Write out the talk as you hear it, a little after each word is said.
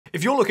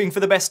If you're looking for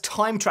the best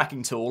time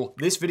tracking tool,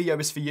 this video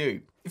is for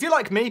you. If you're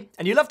like me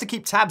and you love to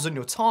keep tabs on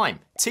your time,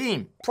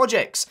 team,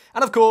 projects,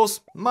 and of course,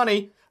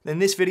 money, then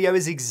this video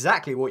is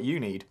exactly what you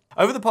need.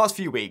 Over the past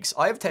few weeks,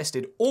 I have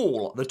tested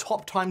all the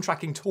top time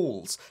tracking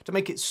tools to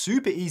make it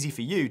super easy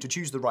for you to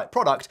choose the right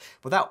product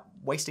without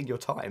wasting your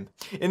time.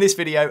 In this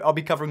video, I'll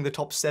be covering the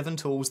top 7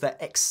 tools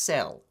that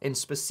excel in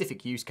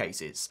specific use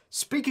cases.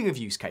 Speaking of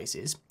use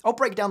cases, I'll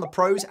break down the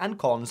pros and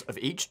cons of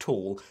each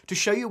tool to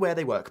show you where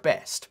they work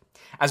best.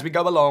 As we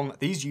go along,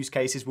 these use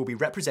cases will be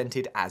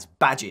represented as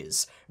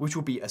badges, which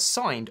will be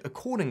assigned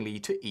accordingly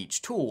to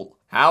each tool.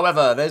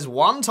 However, there's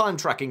one time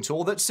tracking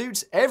tool that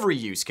suits every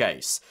use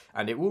case,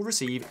 and it will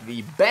receive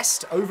the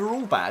best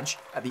overall badge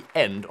at the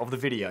end of the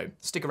video.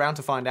 Stick around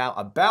to find out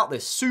about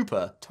this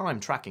super time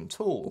tracking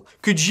tool.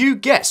 Could you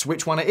guess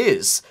which one it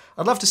is?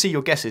 I'd love to see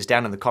your guesses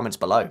down in the comments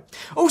below.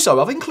 Also,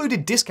 I've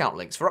included discount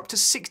links for up to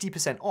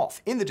 60%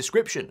 off in the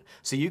description,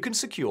 so you can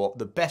secure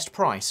the best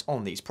price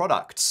on these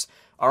products.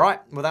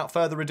 Alright, without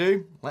further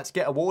ado, let's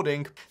get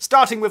awarding.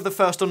 Starting with the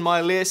first on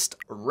my list,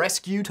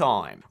 Rescue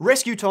Time.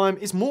 Rescue Time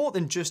is more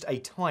than just a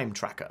time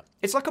tracker.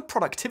 It's like a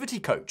productivity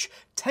coach,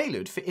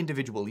 tailored for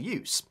individual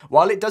use.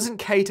 While it doesn't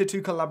cater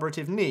to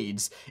collaborative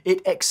needs,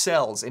 it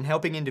excels in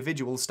helping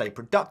individuals stay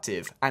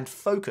productive and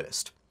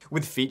focused.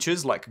 With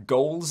features like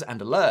goals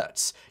and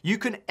alerts, you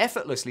can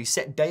effortlessly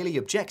set daily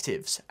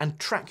objectives and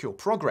track your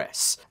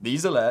progress.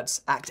 These alerts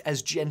act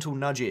as gentle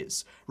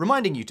nudges,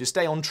 reminding you to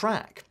stay on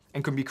track,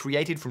 and can be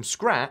created from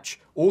scratch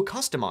or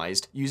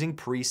customized using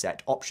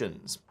preset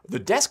options. The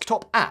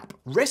desktop app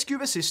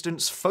Rescue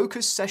Assistant's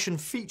Focus Session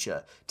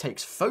feature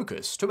takes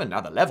focus to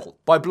another level.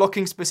 By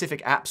blocking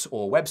specific apps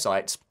or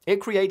websites, it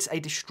creates a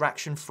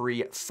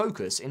distraction-free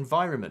focus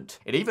environment.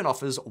 It even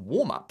offers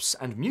warm-ups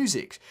and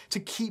music to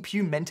keep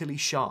you mentally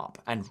sharp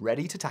and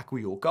ready to tackle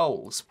your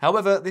goals.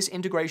 However, this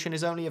integration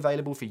is only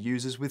available for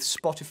users with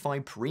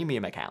Spotify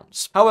Premium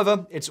accounts.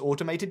 However, its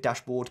automated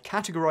dashboard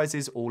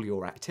categorizes all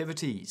your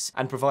activities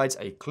and provides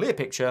a clear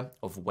picture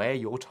of where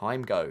your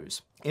time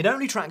goes. It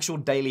only tracks your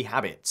daily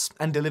habits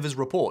and delivers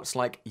reports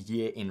like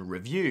year in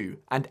review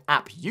and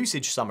app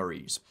usage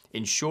summaries,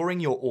 ensuring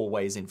you're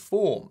always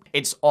informed.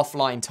 Its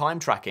offline time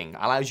tracking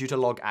allows you to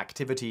log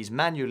activities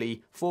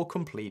manually for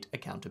complete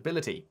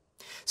accountability.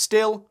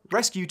 Still,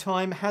 Rescue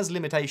Time has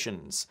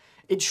limitations.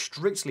 It's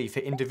strictly for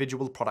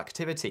individual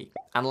productivity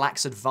and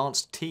lacks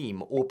advanced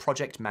team or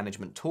project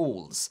management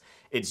tools.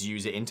 Its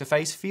user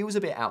interface feels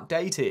a bit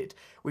outdated,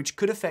 which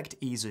could affect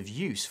ease of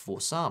use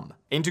for some.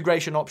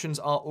 Integration options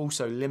are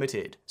also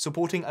limited,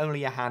 supporting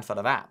only a handful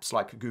of apps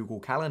like Google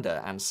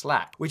Calendar and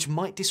Slack, which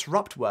might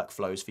disrupt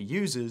workflows for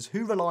users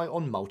who rely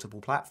on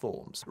multiple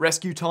platforms.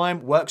 Rescue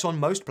Time works on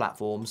most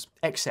platforms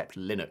except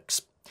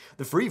Linux.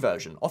 The free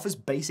version offers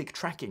basic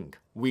tracking,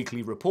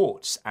 weekly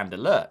reports, and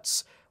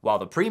alerts, while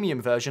the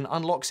premium version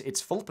unlocks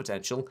its full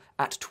potential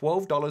at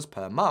 $12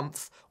 per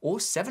month or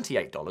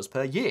 $78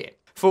 per year.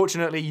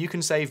 Fortunately, you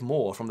can save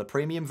more from the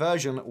premium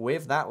version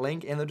with that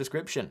link in the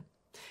description.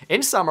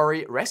 In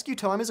summary, Rescue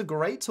Time is a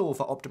great tool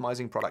for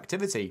optimizing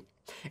productivity.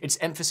 Its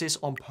emphasis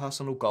on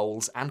personal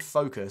goals and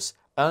focus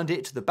earned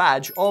it the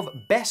badge of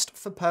Best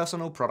for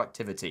Personal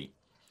Productivity.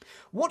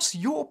 What's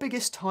your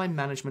biggest time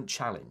management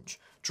challenge?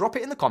 Drop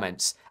it in the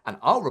comments and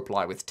I'll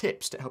reply with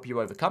tips to help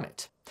you overcome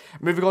it.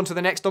 Moving on to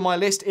the next on my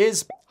list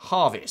is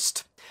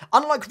Harvest.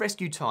 Unlike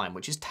Rescue Time,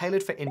 which is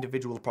tailored for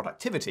individual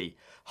productivity,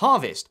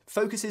 Harvest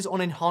focuses on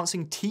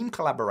enhancing team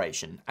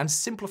collaboration and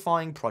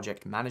simplifying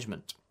project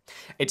management.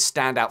 Its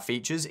standout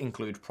features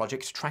include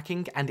project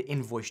tracking and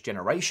invoice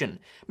generation,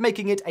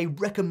 making it a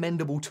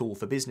recommendable tool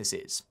for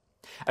businesses.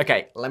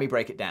 Okay, let me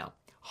break it down.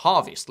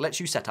 Harvest lets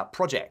you set up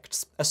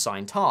projects,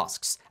 assign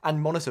tasks,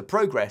 and monitor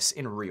progress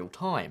in real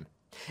time.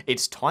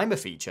 Its timer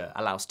feature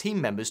allows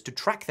team members to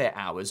track their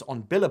hours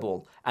on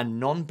billable and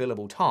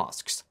non-billable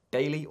tasks,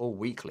 daily or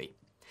weekly.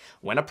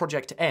 When a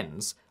project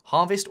ends,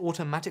 Harvest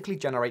automatically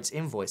generates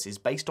invoices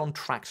based on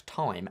tracked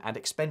time and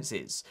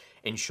expenses,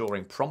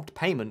 ensuring prompt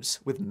payments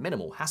with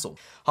minimal hassle.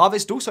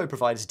 Harvest also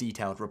provides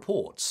detailed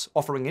reports,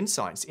 offering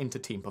insights into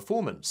team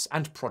performance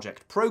and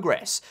project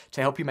progress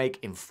to help you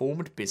make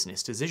informed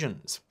business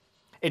decisions.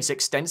 Its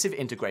extensive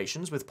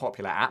integrations with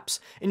popular apps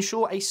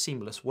ensure a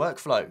seamless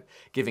workflow,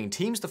 giving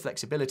teams the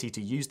flexibility to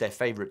use their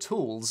favorite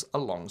tools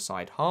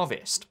alongside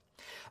Harvest.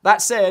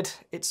 That said,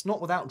 it's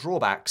not without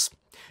drawbacks.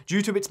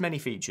 Due to its many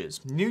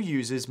features, new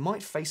users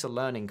might face a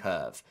learning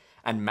curve,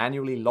 and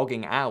manually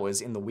logging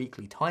hours in the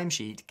weekly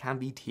timesheet can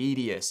be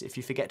tedious if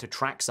you forget to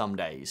track some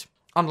days.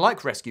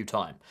 Unlike Rescue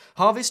Time,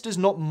 Harvest does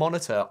not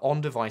monitor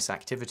on-device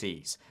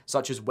activities,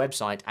 such as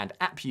website and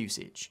app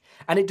usage,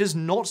 and it does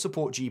not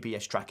support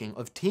GPS tracking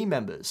of team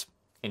members.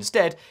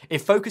 Instead,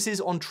 it focuses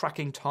on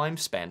tracking time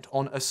spent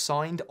on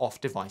assigned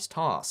off-device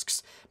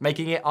tasks,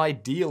 making it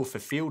ideal for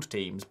field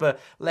teams, but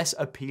less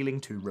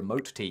appealing to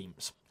remote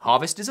teams.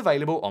 Harvest is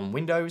available on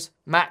Windows,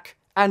 Mac,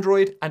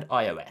 Android, and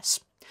iOS.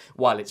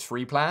 While its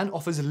free plan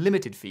offers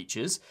limited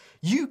features,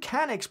 you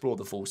can explore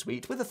the full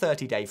suite with a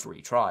 30-day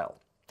free trial.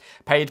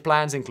 Paid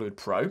plans include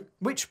Pro,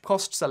 which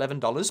costs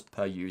 $11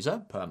 per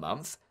user per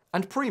month,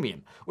 and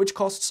Premium, which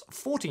costs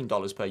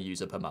 $14 per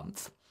user per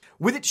month.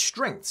 With its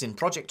strengths in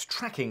project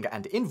tracking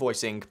and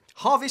invoicing,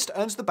 Harvest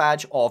earns the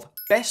badge of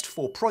Best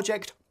for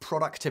Project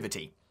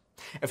Productivity.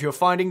 If you're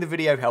finding the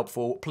video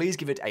helpful, please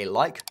give it a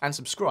like and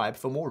subscribe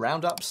for more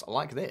roundups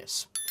like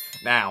this.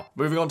 Now,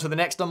 moving on to the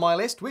next on my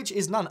list, which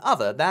is none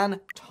other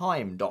than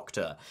Time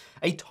Doctor,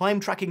 a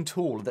time tracking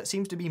tool that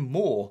seems to be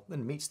more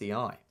than meets the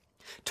eye.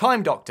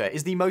 Time Doctor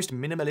is the most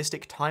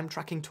minimalistic time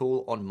tracking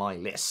tool on my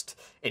list.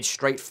 Its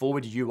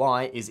straightforward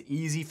UI is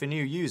easy for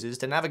new users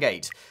to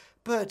navigate.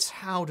 But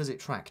how does it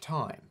track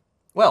time?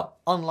 Well,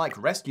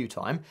 unlike Rescue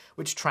Time,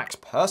 which tracks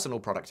personal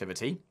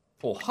productivity,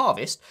 or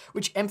Harvest,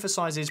 which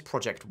emphasizes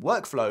project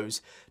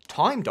workflows,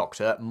 Time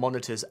Doctor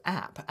monitors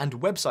app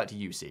and website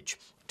usage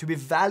to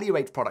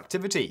evaluate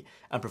productivity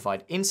and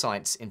provide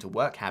insights into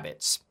work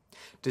habits.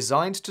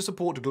 Designed to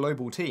support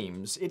global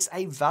teams, it's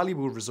a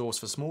valuable resource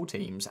for small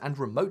teams and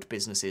remote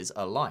businesses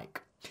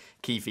alike.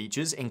 Key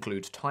features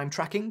include time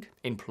tracking,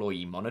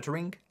 employee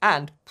monitoring,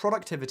 and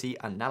productivity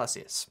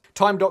analysis.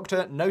 Time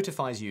Doctor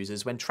notifies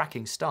users when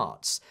tracking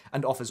starts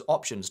and offers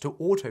options to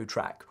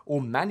auto-track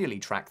or manually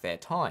track their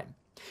time.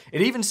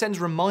 It even sends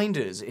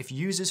reminders if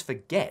users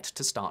forget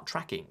to start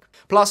tracking.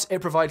 Plus,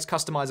 it provides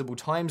customizable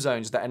time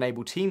zones that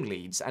enable team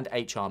leads and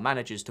HR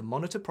managers to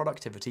monitor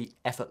productivity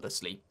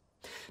effortlessly.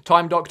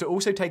 Time Doctor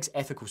also takes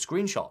ethical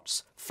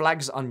screenshots,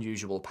 flags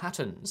unusual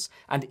patterns,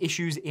 and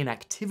issues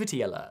inactivity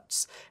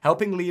alerts,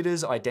 helping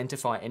leaders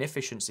identify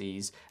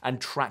inefficiencies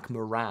and track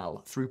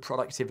morale through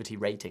productivity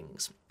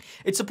ratings.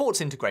 It supports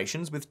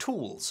integrations with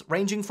tools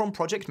ranging from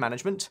project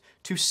management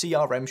to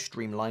CRM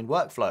streamlined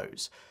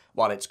workflows,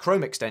 while its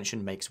Chrome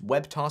extension makes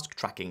web task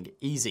tracking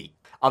easy.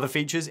 Other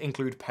features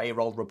include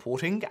payroll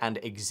reporting and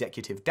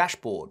executive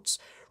dashboards,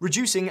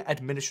 reducing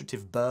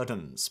administrative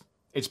burdens.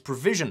 Its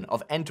provision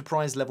of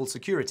enterprise-level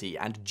security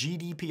and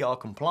GDPR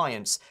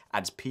compliance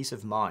adds peace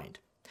of mind.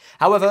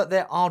 However,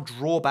 there are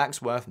drawbacks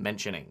worth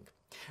mentioning.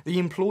 The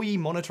employee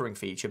monitoring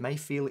feature may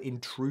feel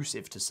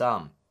intrusive to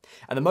some,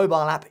 and the mobile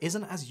app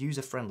isn't as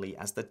user-friendly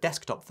as the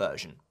desktop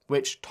version,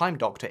 which Time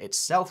Doctor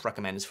itself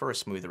recommends for a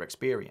smoother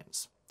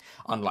experience.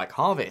 Unlike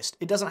Harvest,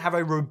 it doesn't have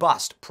a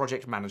robust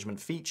project management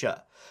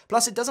feature.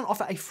 Plus, it doesn't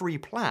offer a free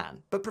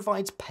plan, but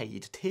provides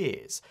paid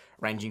tiers,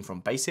 ranging from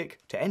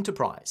basic to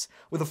enterprise,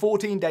 with a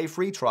 14-day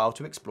free trial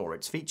to explore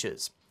its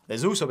features.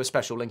 There's also a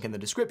special link in the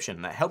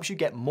description that helps you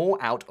get more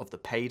out of the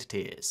paid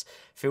tiers.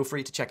 Feel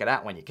free to check it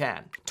out when you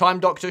can. Time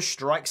Doctor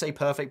strikes a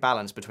perfect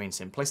balance between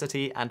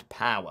simplicity and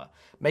power,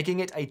 making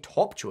it a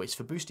top choice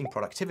for boosting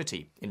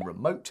productivity in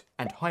remote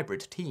and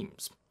hybrid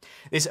teams.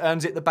 This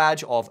earns it the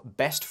badge of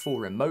Best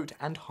for Remote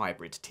and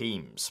Hybrid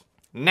Teams.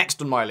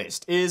 Next on my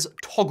list is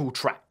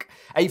ToggleTrack,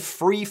 a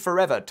free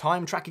forever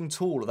time tracking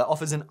tool that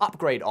offers an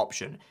upgrade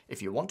option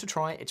if you want to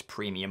try its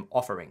premium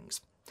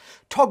offerings.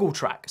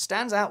 ToggleTrack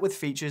stands out with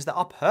features that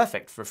are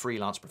perfect for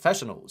freelance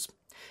professionals.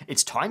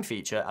 Its time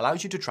feature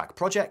allows you to track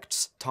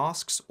projects,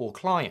 tasks, or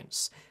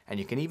clients, and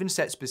you can even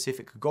set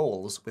specific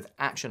goals with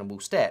actionable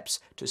steps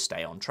to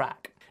stay on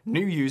track.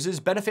 New users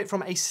benefit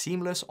from a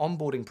seamless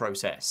onboarding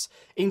process,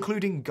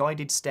 including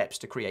guided steps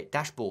to create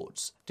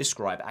dashboards,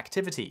 describe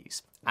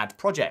activities, add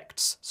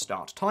projects,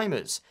 start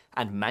timers,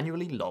 and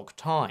manually log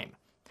time.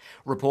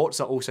 Reports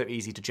are also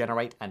easy to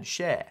generate and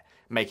share,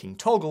 making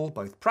Toggle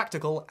both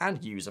practical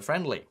and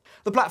user-friendly.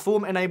 The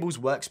platform enables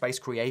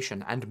workspace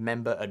creation and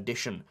member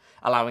addition,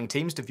 allowing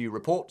teams to view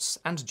reports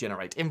and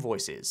generate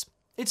invoices.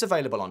 It's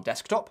available on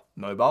desktop,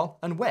 mobile,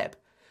 and web,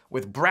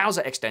 with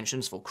browser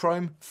extensions for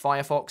Chrome,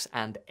 Firefox,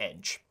 and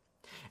Edge.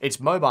 Its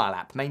mobile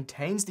app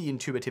maintains the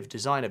intuitive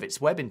design of its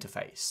web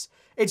interface.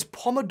 Its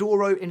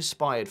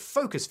Pomodoro-inspired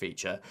focus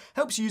feature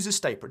helps users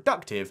stay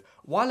productive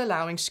while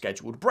allowing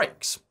scheduled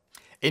breaks.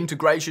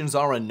 Integrations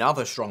are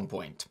another strong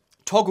point.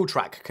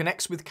 ToggleTrack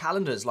connects with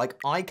calendars like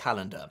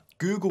iCalendar,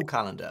 Google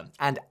Calendar,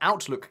 and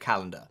Outlook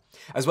Calendar,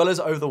 as well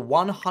as over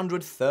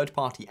 100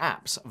 third-party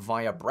apps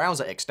via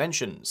browser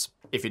extensions.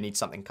 If you need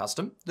something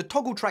custom, the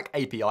ToggleTrack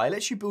API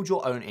lets you build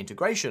your own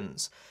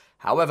integrations.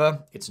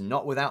 However, it's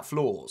not without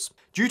flaws.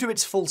 Due to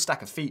its full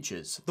stack of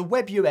features, the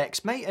web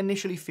UX may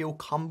initially feel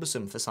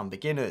cumbersome for some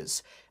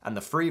beginners, and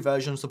the free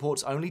version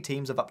supports only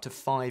teams of up to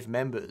 5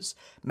 members,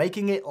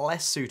 making it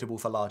less suitable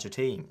for larger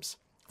teams.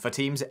 For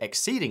teams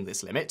exceeding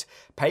this limit,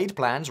 paid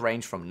plans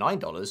range from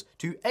 $9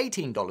 to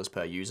 $18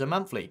 per user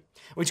monthly,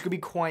 which could be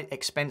quite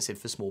expensive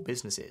for small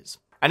businesses.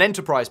 An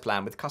enterprise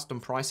plan with custom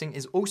pricing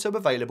is also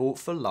available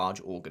for large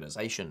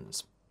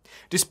organizations.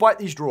 Despite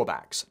these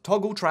drawbacks,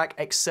 ToggleTrack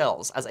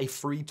excels as a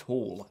free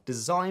tool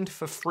designed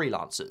for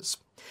freelancers.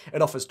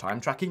 It offers time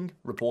tracking,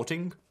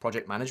 reporting,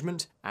 project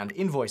management, and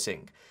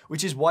invoicing,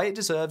 which is why it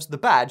deserves the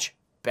badge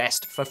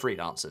Best for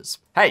Freelancers.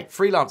 Hey,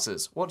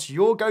 freelancers, what's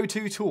your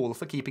go-to tool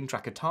for keeping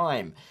track of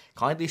time?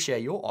 Kindly share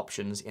your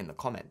options in the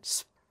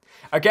comments.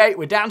 Okay,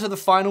 we're down to the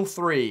final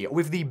 3,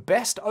 with the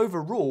best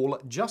overall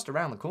just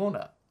around the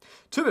corner.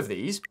 Two of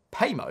these,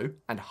 Paymo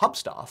and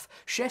Hubstaff,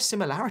 share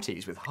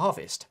similarities with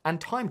Harvest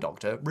and Time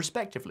Doctor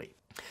respectively.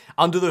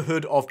 Under the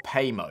hood of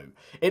Paymo,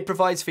 it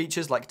provides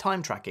features like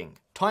time tracking,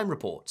 time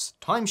reports,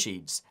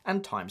 timesheets,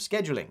 and time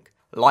scheduling.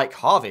 Like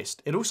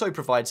Harvest, it also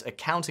provides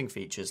accounting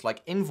features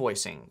like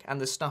invoicing and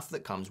the stuff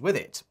that comes with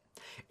it.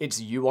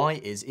 Its UI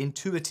is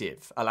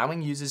intuitive,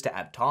 allowing users to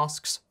add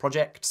tasks,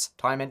 projects,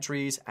 time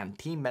entries, and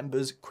team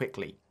members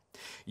quickly.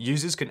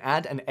 Users can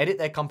add and edit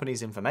their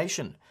company's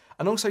information,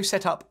 and also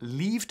set up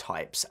leave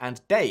types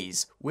and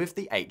days with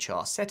the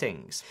HR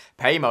settings.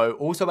 Paymo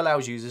also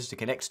allows users to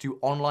connect to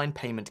online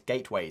payment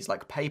gateways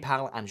like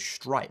PayPal and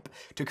Stripe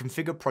to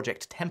configure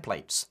project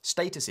templates,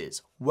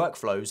 statuses,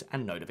 workflows,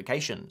 and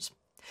notifications.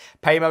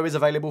 Paymo is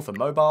available for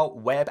mobile,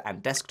 web,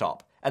 and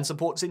desktop, and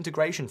supports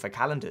integration for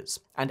calendars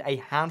and a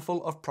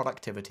handful of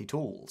productivity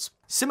tools.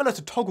 Similar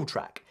to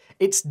ToggleTrack,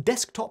 its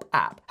desktop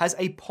app has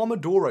a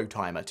Pomodoro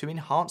timer to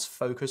enhance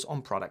focus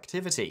on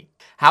productivity.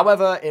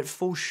 However, it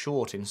falls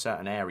short in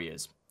certain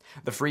areas.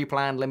 The free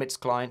plan limits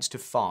clients to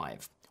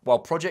 5, while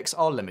projects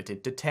are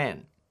limited to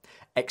 10.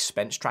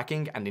 Expense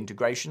tracking and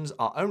integrations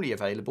are only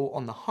available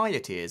on the higher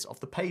tiers of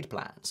the paid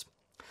plans.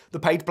 The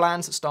paid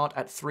plans start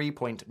at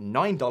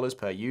 $3.9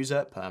 per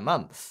user per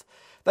month.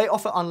 They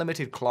offer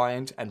unlimited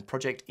client and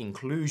project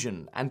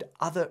inclusion and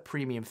other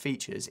premium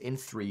features in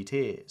 3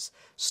 tiers: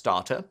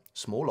 Starter,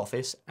 Small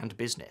Office, and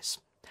Business.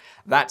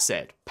 That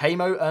said,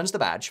 Paymo earns the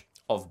badge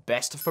of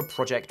Best for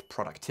Project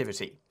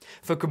Productivity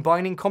for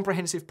combining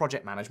comprehensive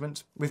project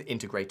management with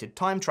integrated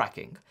time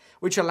tracking,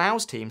 which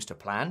allows teams to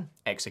plan,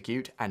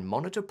 execute, and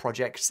monitor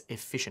projects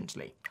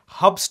efficiently.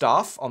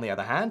 Hubstaff, on the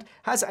other hand,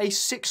 has a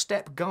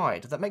 6-step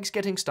guide that makes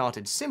getting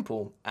started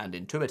simple and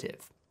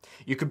intuitive.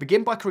 You can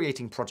begin by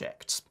creating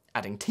projects,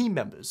 adding team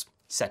members,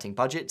 setting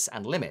budgets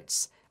and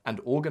limits,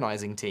 and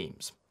organizing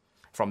teams.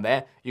 From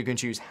there, you can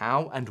choose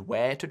how and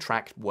where to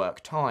track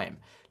work time,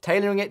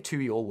 tailoring it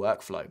to your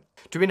workflow.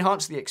 To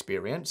enhance the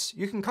experience,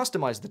 you can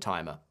customize the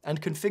timer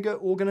and configure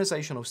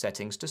organizational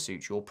settings to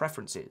suit your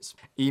preferences.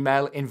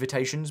 Email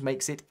invitations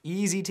makes it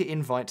easy to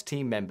invite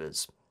team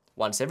members.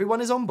 Once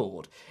everyone is on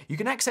board, you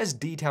can access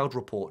detailed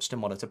reports to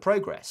monitor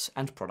progress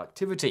and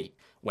productivity.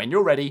 When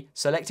you're ready,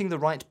 selecting the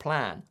right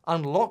plan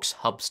unlocks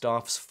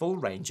Hubstaff's full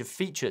range of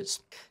features.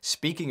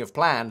 Speaking of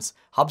plans,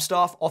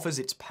 Hubstaff offers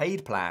its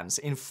paid plans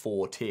in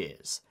 4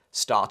 tiers: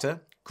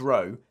 Starter,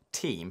 Grow,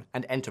 Team,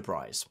 and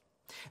Enterprise.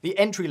 The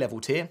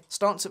entry-level tier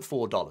starts at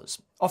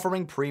 $4,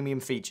 offering premium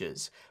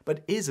features,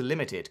 but is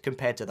limited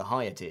compared to the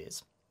higher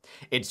tiers.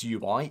 Its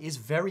UI is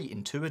very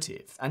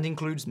intuitive and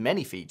includes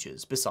many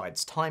features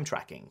besides time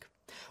tracking.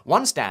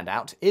 One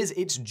standout is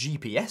its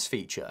GPS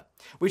feature,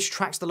 which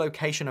tracks the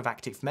location of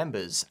active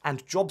members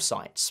and job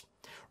sites.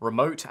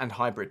 Remote and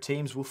hybrid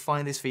teams will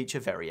find this feature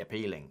very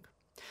appealing.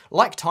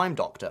 Like Time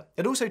Doctor,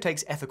 it also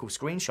takes ethical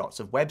screenshots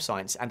of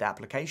websites and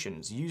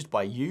applications used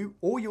by you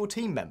or your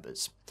team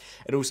members.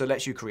 It also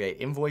lets you create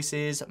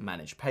invoices,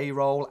 manage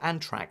payroll, and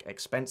track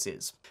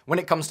expenses. When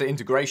it comes to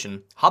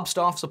integration,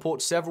 Hubstaff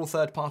supports several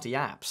third-party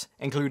apps,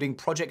 including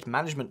project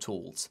management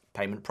tools,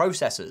 payment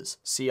processors,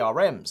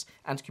 CRMs,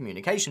 and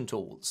communication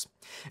tools.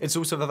 It's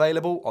also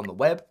available on the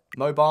web,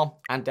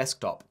 mobile, and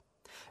desktop.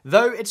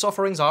 Though its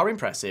offerings are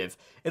impressive,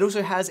 it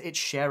also has its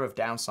share of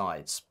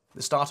downsides.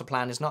 The starter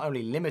plan is not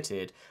only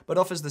limited, but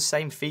offers the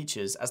same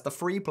features as the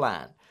free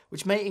plan,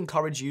 which may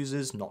encourage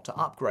users not to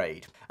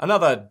upgrade.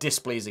 Another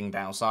displeasing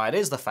downside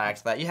is the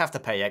fact that you have to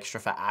pay extra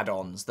for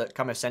add-ons that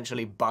come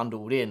essentially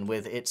bundled in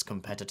with its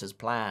competitors'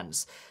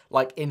 plans,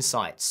 like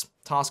Insights,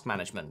 Task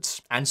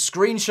Management, and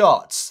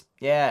Screenshots.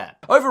 Yeah.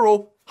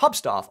 Overall,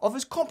 Hubstaff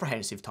offers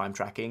comprehensive time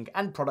tracking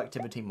and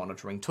productivity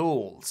monitoring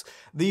tools.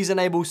 These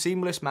enable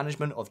seamless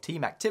management of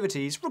team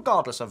activities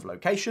regardless of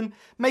location,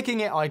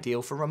 making it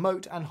ideal for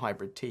remote and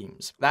hybrid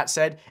teams. That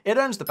said, it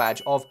earns the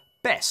badge of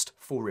Best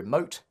for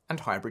Remote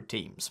and Hybrid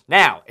Teams.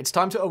 Now, it's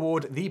time to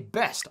award the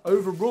best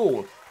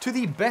overall to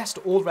the best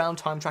all-round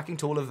time tracking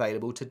tool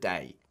available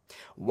today.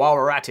 While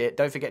we're at it,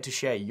 don't forget to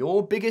share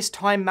your biggest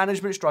time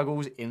management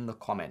struggles in the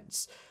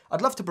comments.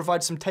 I'd love to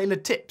provide some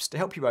tailored tips to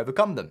help you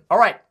overcome them. All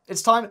right,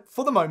 it's time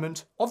for the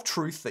moment of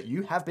truth that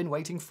you have been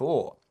waiting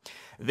for.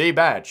 The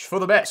badge for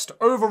the best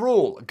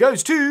overall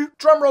goes to,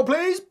 drumroll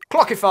please,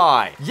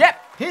 Clockify.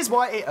 Yep, here's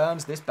why it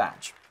earns this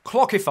badge.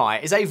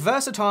 Clockify is a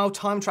versatile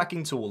time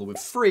tracking tool with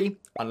free,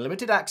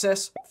 unlimited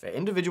access for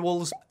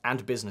individuals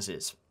and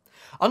businesses.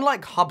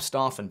 Unlike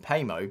Hubstaff and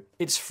Paymo,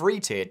 its free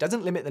tier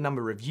doesn't limit the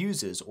number of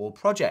users or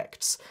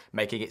projects,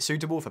 making it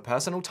suitable for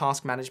personal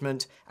task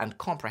management and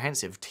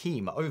comprehensive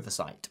team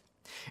oversight.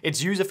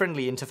 Its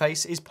user-friendly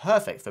interface is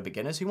perfect for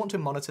beginners who want to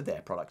monitor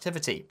their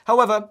productivity.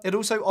 However, it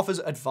also offers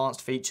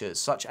advanced features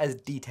such as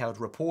detailed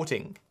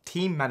reporting,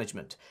 team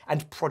management,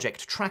 and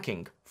project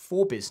tracking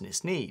for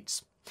business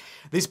needs.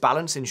 This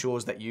balance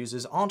ensures that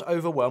users aren't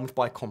overwhelmed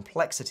by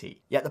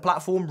complexity, yet the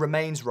platform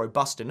remains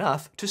robust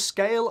enough to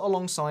scale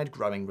alongside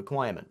growing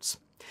requirements.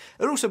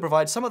 It also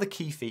provides some of the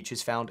key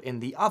features found in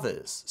the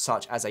others,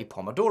 such as a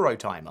Pomodoro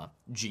timer,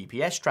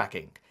 GPS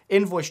tracking,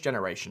 invoice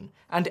generation,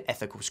 and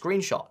ethical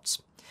screenshots.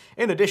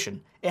 In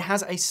addition, It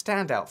has a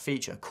standout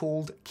feature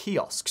called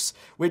kiosks,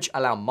 which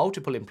allow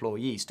multiple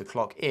employees to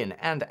clock in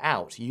and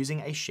out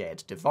using a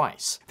shared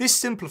device. This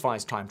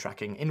simplifies time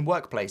tracking in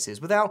workplaces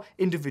without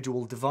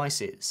individual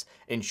devices,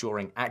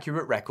 ensuring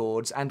accurate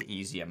records and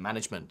easier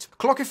management.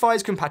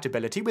 Clockify's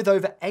compatibility with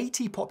over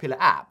 80 popular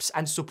apps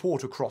and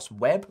support across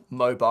web,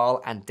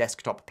 mobile, and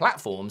desktop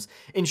platforms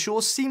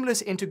ensures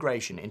seamless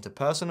integration into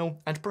personal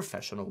and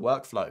professional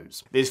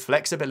workflows. This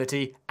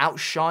flexibility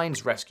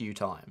outshines Rescue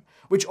Time,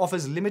 which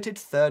offers limited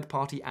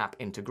third-party app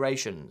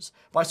integrations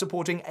by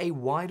supporting a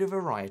wider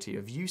variety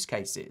of use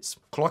cases.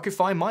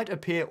 Clockify might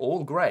appear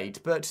all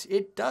great, but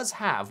it does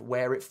have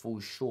where it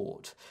falls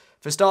short.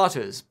 For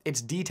starters,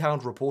 its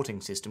detailed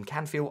reporting system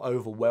can feel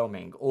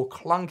overwhelming or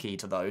clunky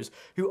to those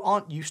who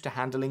aren't used to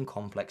handling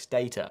complex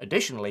data.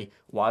 Additionally,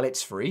 while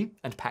it's free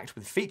and packed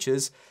with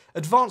features,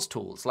 advanced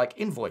tools like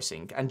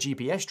invoicing and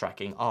GPS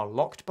tracking are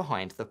locked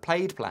behind the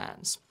paid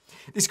plans.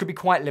 This could be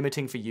quite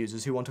limiting for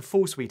users who want a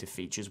full suite of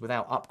features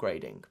without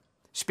upgrading.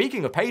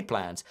 Speaking of paid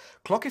plans,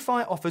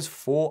 Clockify offers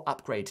 4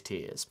 upgrade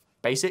tiers: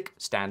 Basic,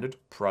 Standard,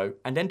 Pro,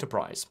 and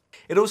Enterprise.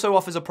 It also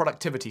offers a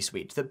productivity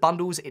suite that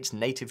bundles its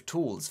native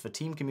tools for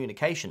team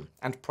communication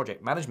and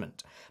project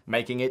management,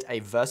 making it a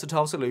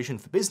versatile solution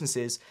for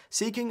businesses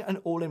seeking an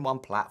all-in-one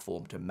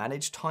platform to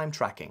manage time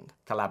tracking,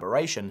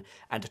 collaboration,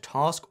 and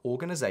task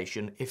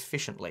organization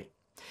efficiently.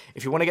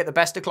 If you want to get the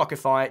best of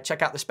Clockify,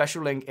 check out the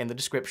special link in the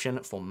description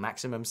for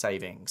maximum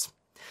savings.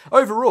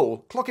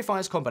 Overall,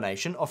 Clockify's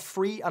combination of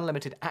free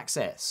unlimited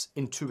access,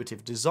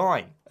 intuitive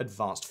design,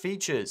 advanced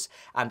features,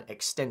 and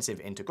extensive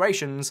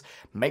integrations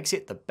makes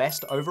it the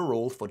best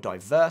overall for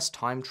diverse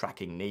time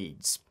tracking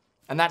needs.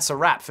 And that's a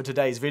wrap for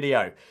today's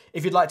video.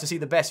 If you'd like to see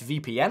the best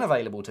VPN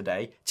available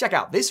today, check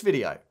out this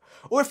video.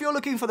 Or if you're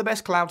looking for the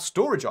best cloud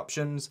storage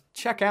options,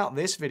 check out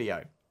this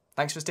video.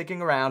 Thanks for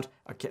sticking around.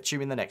 I'll catch you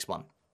in the next one.